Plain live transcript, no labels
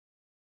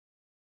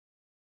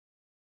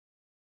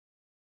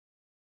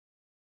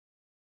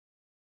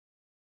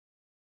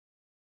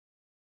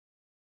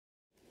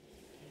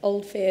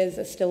Old fears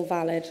are still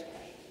valid.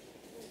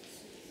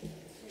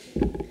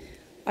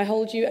 I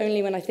hold you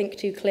only when I think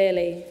too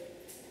clearly.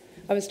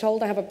 I was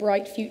told I have a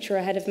bright future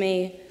ahead of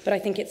me, but I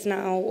think it's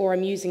now, or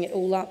I'm using it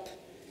all up.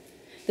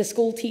 The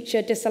school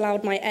teacher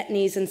disallowed my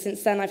etnies, and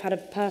since then I've had a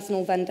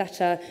personal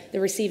vendetta.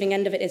 The receiving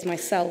end of it is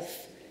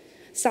myself.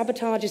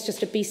 Sabotage is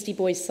just a Beastie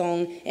Boys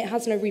song. It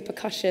has no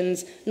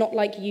repercussions, not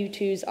like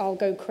U2's I'll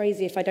Go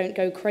Crazy If I Don't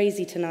Go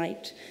Crazy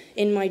Tonight.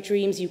 In my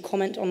dreams, you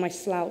comment on my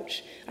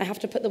slouch. I have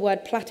to put the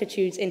word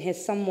platitudes in here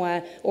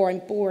somewhere, or I'm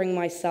boring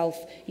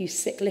myself. You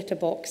sick litter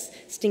box,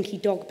 stinky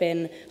dog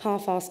bin,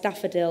 half-assed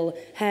daffodil,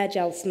 hair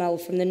gel smell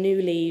from the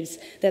new leaves.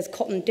 There's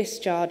cotton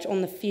discharge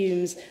on the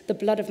fumes, the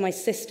blood of my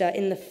sister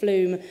in the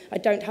flume. I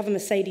don't have a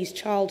Mercedes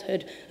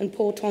childhood, and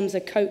poor Tom's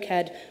a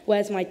cokehead.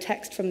 Where's my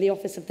text from the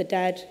office of the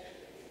dead?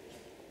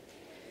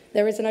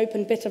 There is an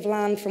open bit of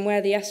land from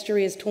where the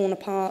estuary is torn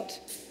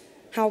apart.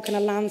 How can a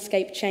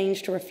landscape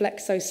change to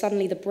reflect so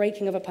suddenly the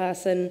breaking of a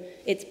person?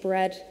 It's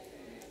bred.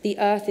 The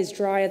earth is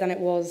drier than it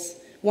was.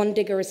 One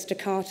digger is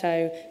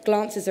staccato.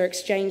 Glances are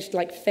exchanged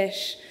like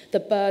fish. The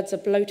birds are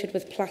bloated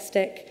with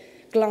plastic.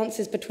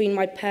 Glances between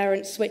my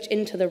parents switch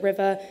into the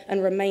river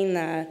and remain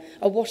there.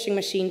 A washing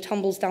machine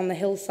tumbles down the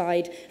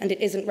hillside, and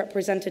it isn't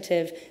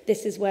representative.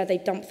 This is where they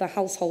dump the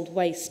household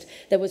waste.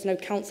 There was no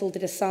council to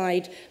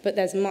decide, but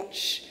there's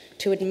much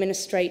to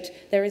administrate.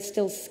 There is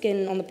still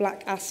skin on the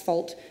black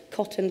asphalt.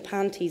 Cotton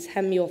panties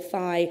hem your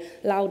thigh,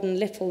 loud and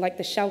little like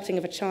the shouting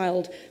of a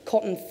child.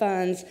 Cotton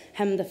ferns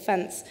hem the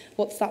fence.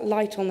 What's that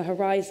light on the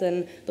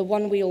horizon? The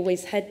one we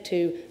always head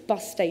to.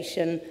 Bus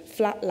station,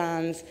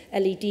 flatlands,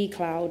 LED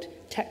cloud,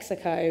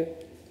 Texaco.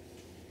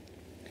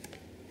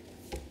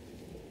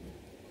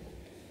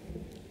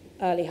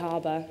 Early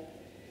harbour.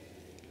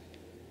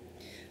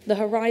 The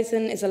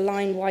horizon is a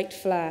line white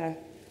flare.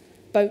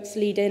 Boats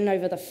lead in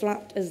over the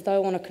flat as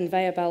though on a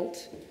conveyor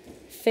belt.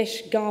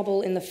 Fish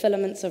garble in the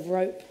filaments of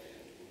rope,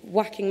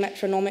 whacking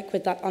metronomic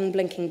with that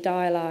unblinking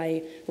dial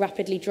eye,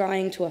 rapidly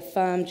drying to a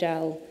firm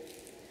gel.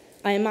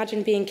 I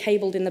imagine being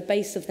cabled in the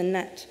base of the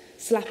net,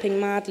 slapping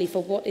madly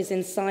for what is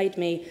inside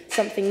me,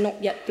 something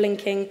not yet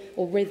blinking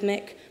or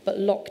rhythmic, but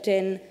locked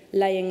in,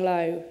 laying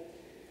low.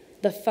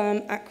 The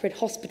firm, acrid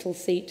hospital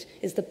seat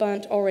is the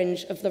burnt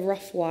orange of the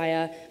rough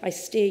wire. I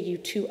steer you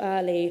too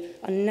early,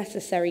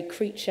 unnecessary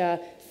creature.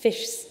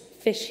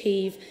 Fish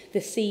heave, the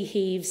sea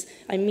heaves.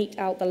 I mete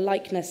out the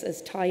likeness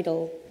as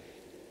tidal.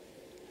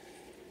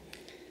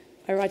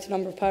 I write a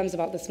number of poems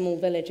about the small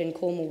village in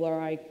Cornwall where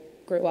I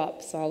grew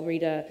up, so I'll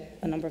read a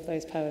number of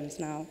those poems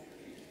now.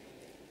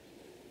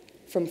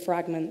 From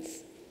fragments.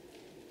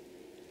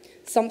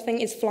 Something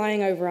is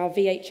flying over our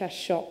VHS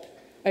shop,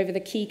 over the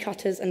key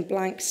cutters and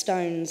blank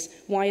stones.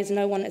 Why is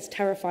no one as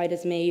terrified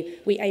as me?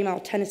 We aim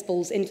our tennis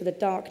balls into the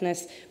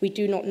darkness. We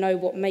do not know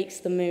what makes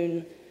the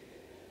moon.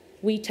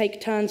 We take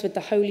turns with the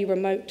holy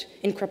remote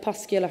in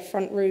crepuscular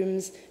front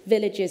rooms.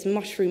 Villages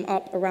mushroom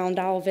up around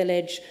our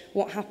village.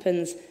 What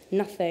happens?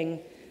 Nothing.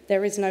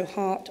 There is no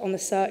heart on the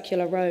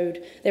circular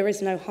road. There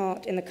is no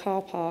heart in the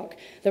car park.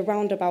 The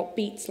roundabout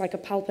beats like a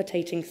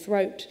palpitating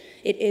throat.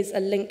 It is a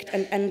linked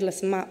and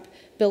endless map,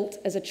 built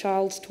as a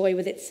child's toy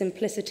with its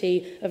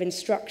simplicity of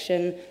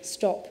instruction.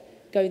 Stop,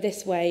 go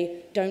this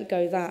way, don't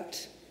go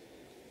that.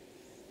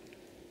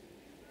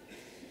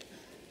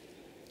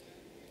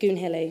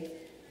 Goonhilly.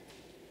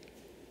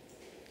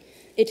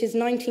 It is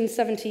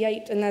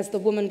 1978, and there's the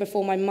woman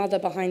before my mother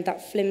behind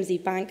that flimsy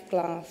bank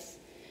glass.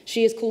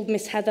 She is called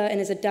Miss Heather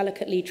and is a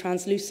delicately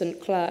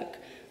translucent clerk,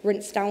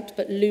 rinsed out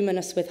but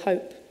luminous with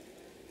hope.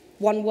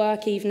 One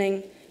work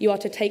evening, you are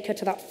to take her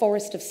to that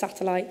forest of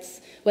satellites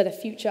where the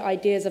future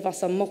ideas of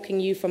us are mocking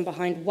you from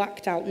behind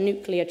whacked-out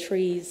nuclear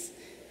trees.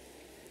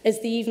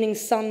 As the evening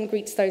sun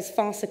greets those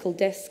farcical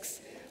discs,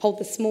 hold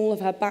the small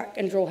of her back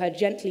and draw her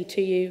gently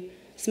to you,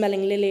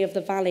 smelling lily of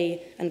the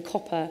valley and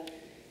copper.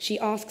 She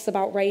asks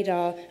about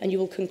radar, and you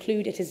will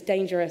conclude it is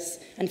dangerous,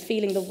 and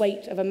feeling the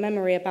weight of a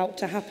memory about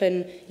to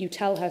happen, you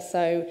tell her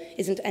so,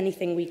 isn't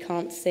anything we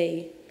can't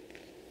see.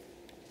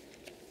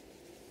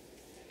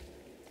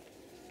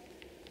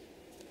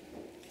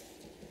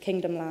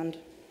 Kingdom Land.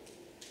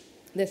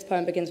 This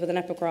poem begins with an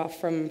epigraph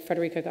from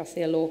Federico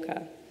Garcia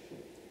Lorca.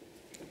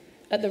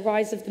 At the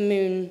rise of the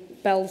moon,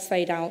 bells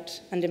fade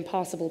out, and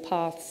impassable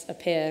paths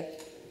appear.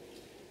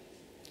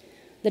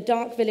 The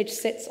dark village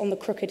sits on the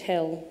crooked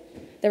hill.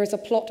 There is a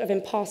plot of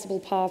impassable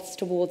paths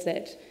towards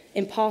it,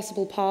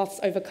 impassable paths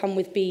overcome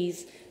with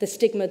bees, the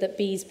stigma that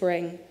bees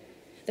bring.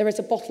 There is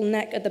a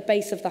bottleneck at the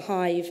base of the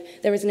hive.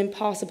 There is an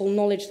impassable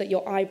knowledge that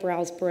your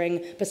eyebrows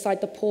bring.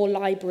 Beside the poor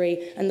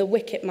library and the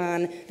wicket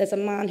man, there's a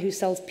man who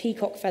sells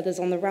peacock feathers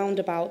on the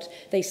roundabout.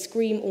 They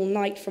scream all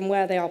night from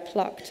where they are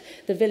plucked.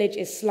 The village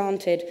is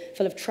slanted,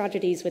 full of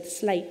tragedies with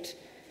slate.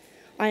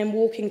 I am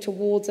walking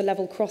towards a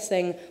level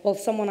crossing while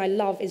someone I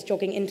love is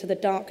jogging into the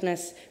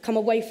darkness. Come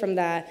away from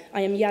there,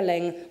 I am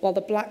yelling, while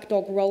the black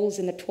dog rolls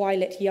in the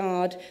twilit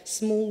yard.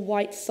 Small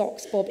white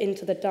socks bob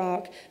into the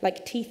dark,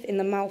 like teeth in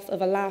the mouth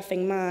of a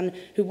laughing man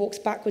who walks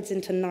backwards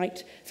into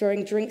night,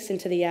 throwing drinks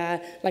into the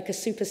air like a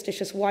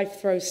superstitious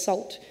wife throws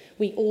salt.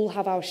 We all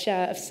have our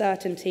share of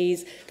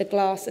certainties, the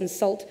glass and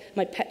salt,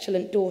 my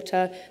petulant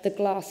daughter, the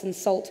glass and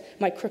salt,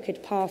 my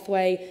crooked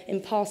pathway,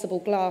 impassable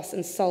glass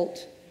and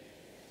salt.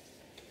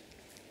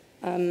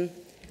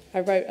 I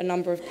wrote a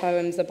number of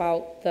poems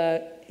about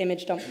the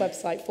image dump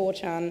website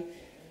 4chan,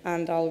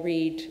 and I'll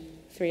read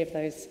 3 of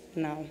those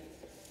now.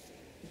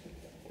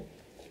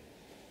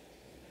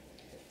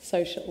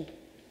 Social.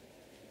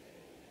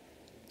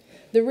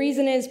 The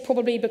reason is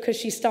probably because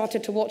she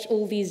started to watch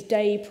all these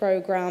day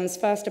programs,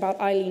 first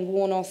about Eileen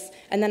Warnos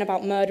and then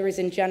about murderers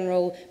in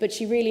general, but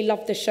she really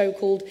loved the show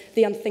called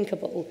The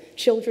Unthinkable,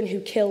 Children Who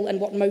Kill and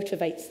What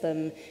Motivates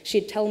Them.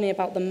 She'd tell me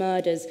about the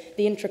murders,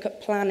 the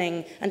intricate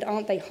planning, and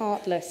aren't they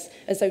heartless,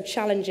 as though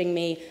challenging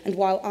me, and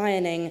while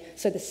ironing,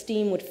 so the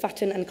steam would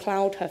fatten and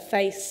cloud her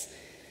face.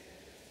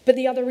 But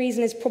the other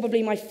reason is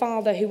probably my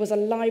father, who was a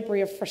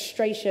library of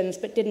frustrations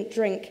but didn't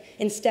drink.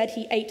 Instead,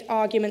 he ate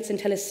arguments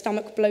until his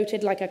stomach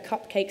bloated like a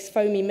cupcake's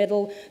foamy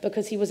middle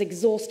because he was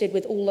exhausted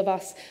with all of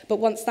us. But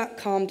once that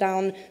calmed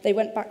down, they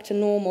went back to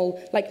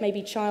normal, like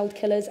maybe child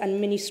killers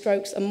and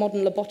mini-strokes and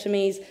modern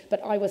lobotomies.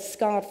 But I was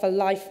scarred for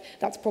life.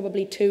 That's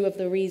probably 2 of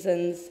the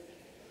reasons.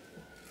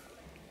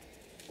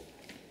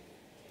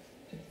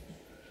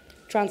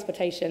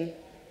 Transportation.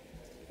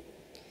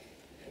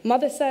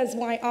 Mother says,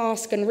 why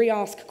ask and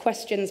re-ask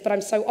questions, but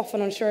I'm so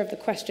often unsure of the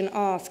question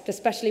asked,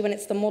 especially when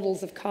it's the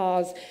models of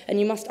cars.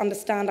 And you must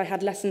understand I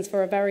had lessons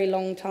for a very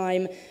long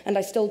time, and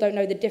I still don't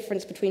know the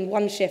difference between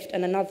one shift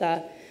and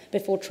another.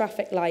 Before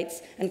traffic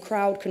lights and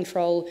crowd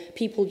control,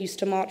 people used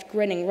to march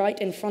grinning right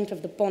in front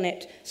of the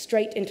bonnet,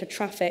 straight into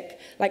traffic,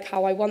 like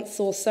how I once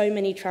saw so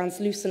many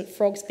translucent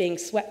frogs being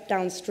swept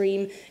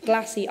downstream,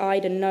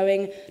 glassy-eyed and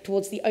knowing,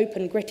 towards the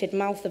open, gritted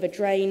mouth of a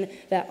drain.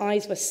 Their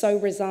eyes were so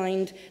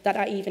resigned that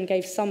I even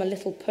gave some a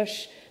little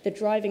push. The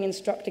driving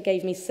instructor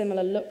gave me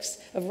similar looks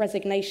of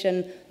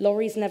resignation.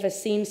 Lorries never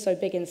seemed so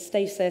big in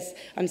stasis.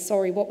 I'm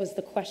sorry, what was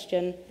the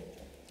question?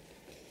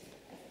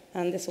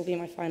 And this will be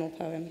my final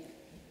poem.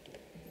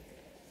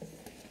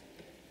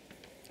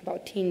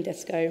 About teen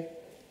disco.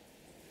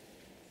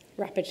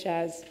 Rapid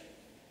shares.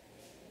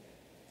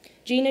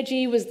 Gina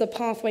G was the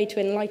pathway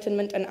to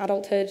enlightenment and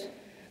adulthood.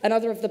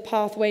 Another of the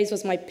pathways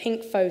was my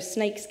pink faux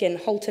snakeskin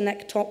halter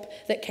neck top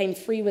that came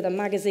free with a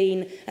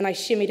magazine, and I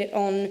shimmied it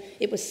on.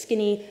 It was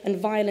skinny and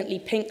violently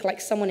pink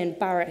like someone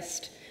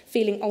embarrassed.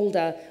 Feeling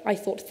older, I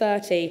thought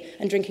 30,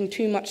 and drinking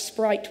too much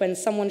Sprite when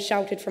someone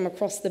shouted from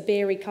across the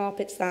beery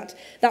carpets that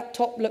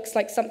top looks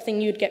like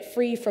something you'd get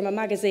free from a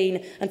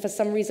magazine, and for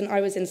some reason I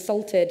was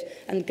insulted,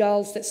 and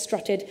girls that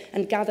strutted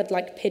and gathered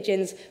like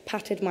pigeons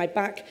patted my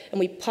back, and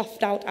we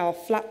puffed out our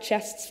flat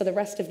chests for the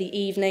rest of the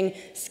evening,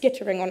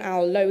 skittering on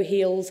our low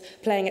heels,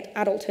 playing at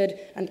adulthood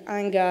and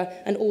anger,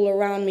 and all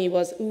around me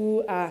was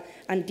ooh, ah,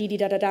 and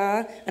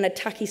dee-dee-da-da-da, and a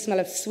tacky smell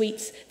of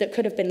sweets that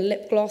could have been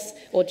lip gloss,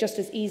 or just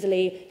as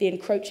easily the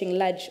encroaching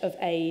ledge of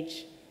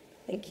age.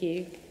 Thank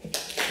you.